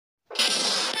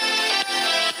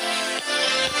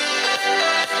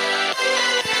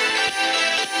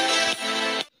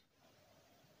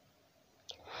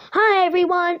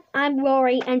everyone, I'm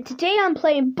Rory, and today I'm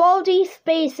playing Baldi's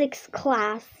Basics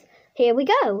class. Here we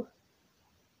go.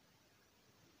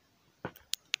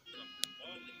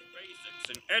 Basics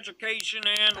in education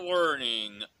and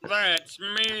learning. That's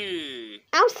me.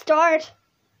 I'll start.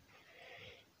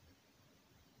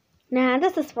 Nah,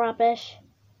 this is rubbish.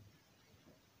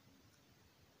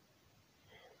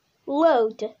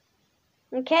 Load.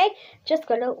 Okay, just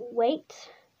gonna wait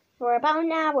for about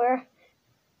an hour.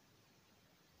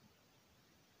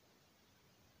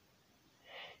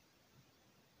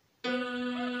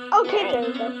 Okay, there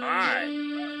we go. Hi.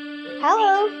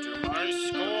 Hello. To my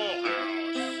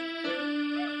schoolhouse.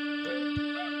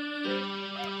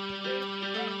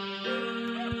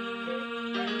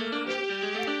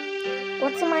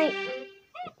 What's in my...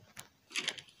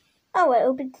 Oh, I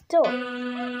opened the door.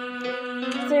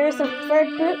 There's a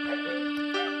third book.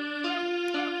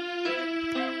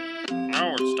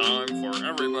 Now it's time for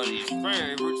everybody's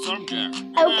favorite subject.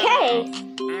 Okay. Math.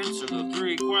 Answer the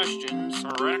 3 questions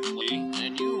correctly,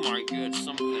 and you might get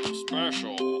something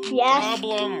special. Yes.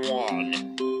 Problem 1.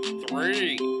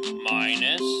 3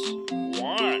 minus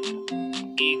 1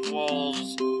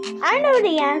 equals... I know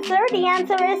the answer. The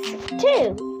answer is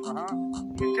 2.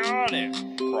 You got it.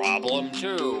 Problem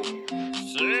 2.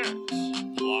 6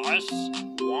 plus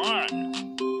 1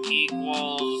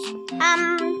 equals...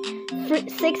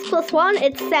 6 plus 1,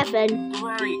 it's 7.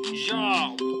 Great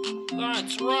job.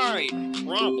 That's right.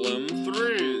 Problem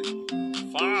 3.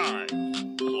 5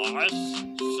 plus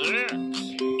 6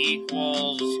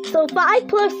 equals... So 5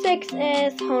 plus 6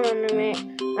 is... Hold on a minute.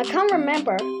 I can't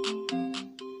remember.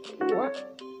 What?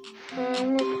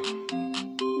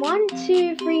 1,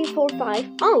 2, 3, 4, 5.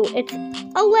 Oh, it's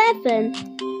 11.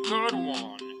 Good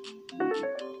one.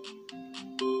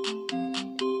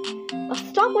 I'll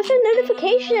stop with the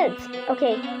notifications.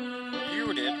 Okay.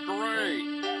 You did great.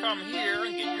 Come here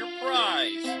and get your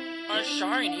prize. A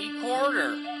shiny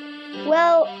quarter.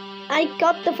 Well, I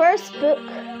got the first book.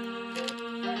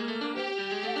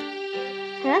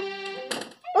 Huh?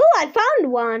 Oh, I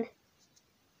found one.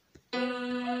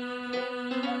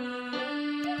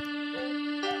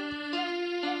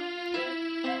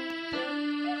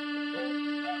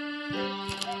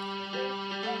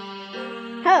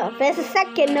 Oh, there's a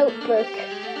second notebook.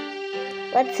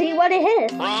 Let's see what it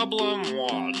is. Problem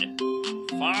 1.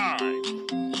 5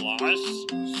 plus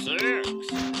 6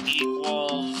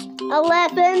 equals...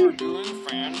 11. You're doing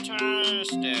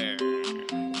fantastic.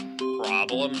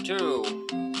 Problem 2.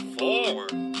 4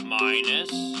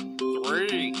 minus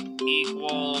 3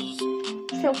 equals...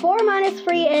 So 4 minus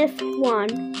 3 is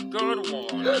 1. Good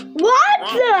one. What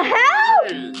the hell?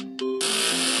 3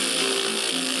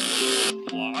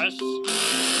 plus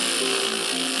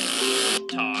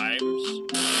times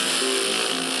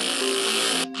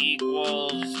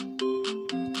equals...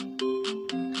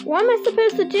 What am I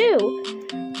supposed to do?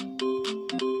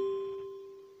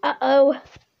 Uh-oh.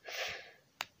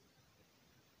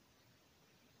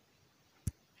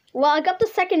 Well, I got the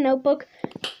second notebook.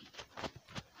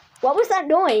 What was that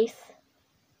noise?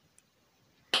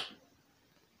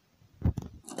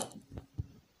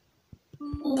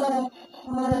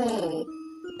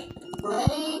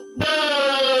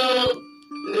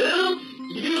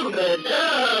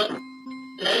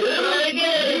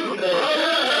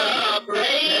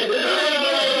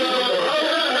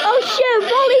 Oh shit,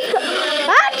 Baldi's...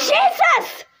 Ah, Jesus!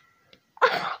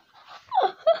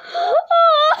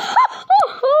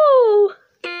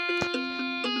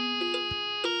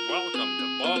 Welcome to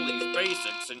Baldi's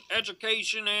Basics in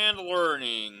Education and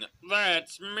Learning.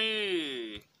 That's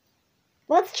me.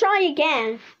 Let's try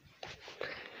again.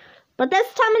 But this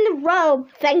time in a row,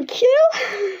 thank you.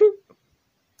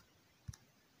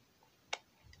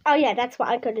 Oh yeah, that's what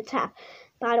I could have tapped.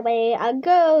 By the way, I'm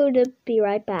going to be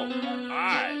right back.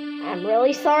 Hi. I'm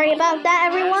really sorry about that,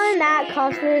 everyone. That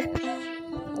caused us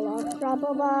a lot of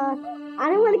trouble. I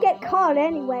don't want to get caught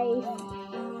anyways.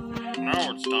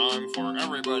 Now it's time for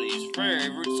everybody's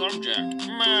favorite subject,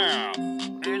 math.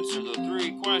 Answer the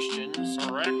 3 questions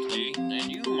correctly, and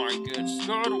you might get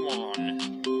good one.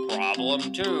 Problem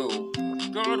 2.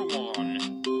 Good one.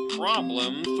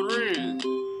 Problem 3.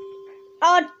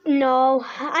 Oh no,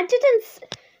 I didn't.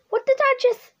 What did I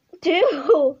just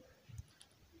do?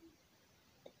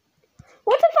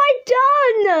 What have I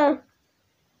done?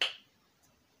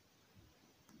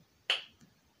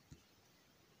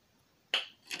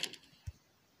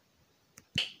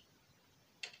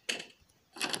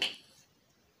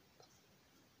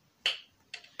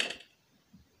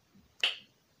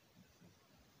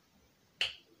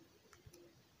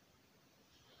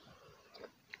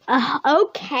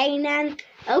 Okay, then.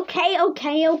 Okay.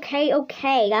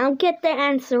 I'll get the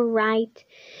answer right.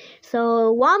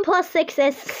 So 1 plus 6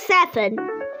 is 7.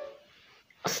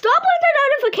 Stop with the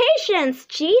notifications!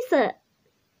 Jesus.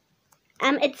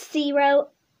 It's 0.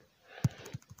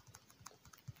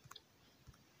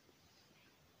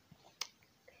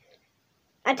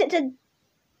 I did.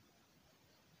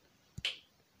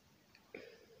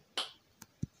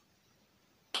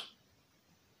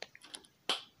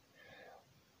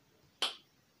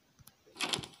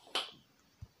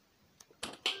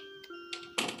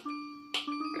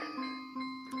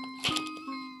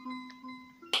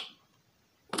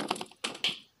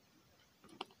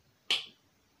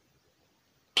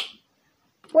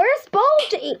 Where's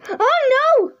Baldi? Oh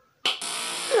no!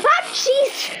 Ah,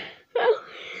 jeez!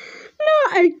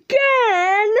 Not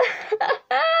again!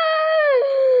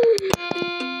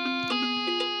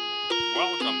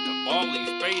 Welcome to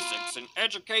Baldi's Basics in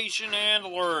Education and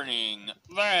Learning.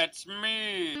 That's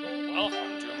me.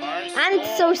 Welcome to my I'm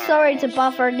so sorry to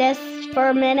buffer this for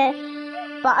a minute,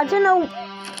 but I don't know.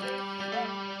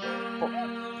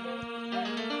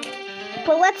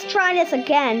 But let's try this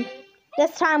again.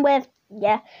 This time with,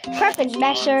 perfect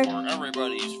measure. For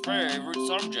everybody's favorite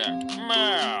subject,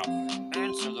 math.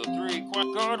 Answer the 3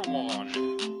 questions. Good one.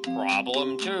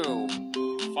 Problem 2.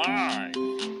 5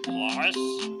 plus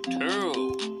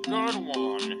 2. Good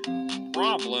one.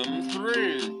 Problem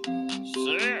 3.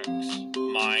 6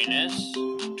 minus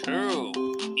 2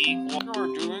 equals.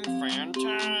 You're doing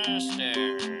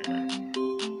fantastic.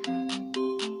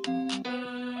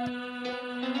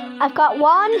 I've got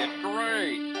 1.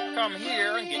 Great. Come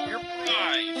here and get your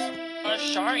prize. A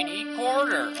shiny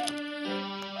quarter.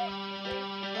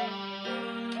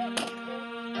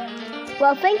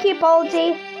 Well, thank you,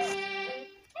 Baldi.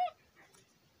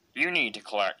 You need to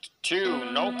collect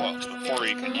 2 notebooks before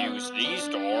you can use these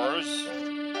doors.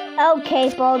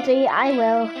 Okay, Baldi, I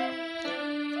will.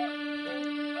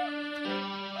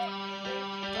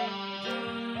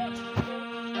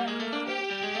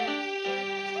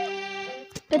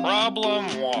 Problem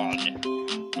 1.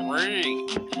 3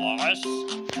 plus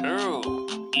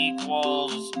 2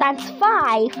 equals. That's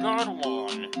 5. Good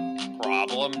one.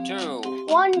 Problem 2.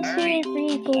 1, 2, 8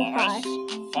 3, 4, plus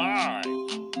 5. 5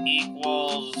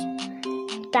 equals.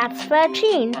 That's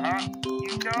 13.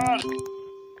 You got it.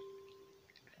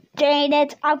 Dang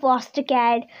it, I've lost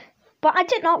again. But I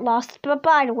did not lost, but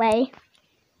by the way.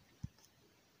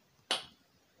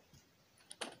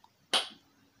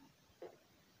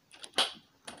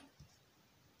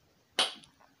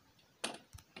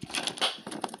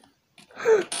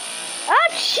 Ah,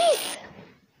 jeez!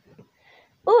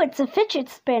 Oh, it's a fidget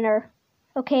spinner.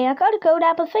 Okay, I gotta go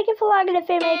now, but thank you for logging in. If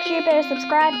you make sure you better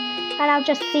subscribe, and I'll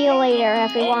just see you later,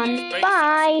 everyone.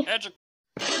 Bye!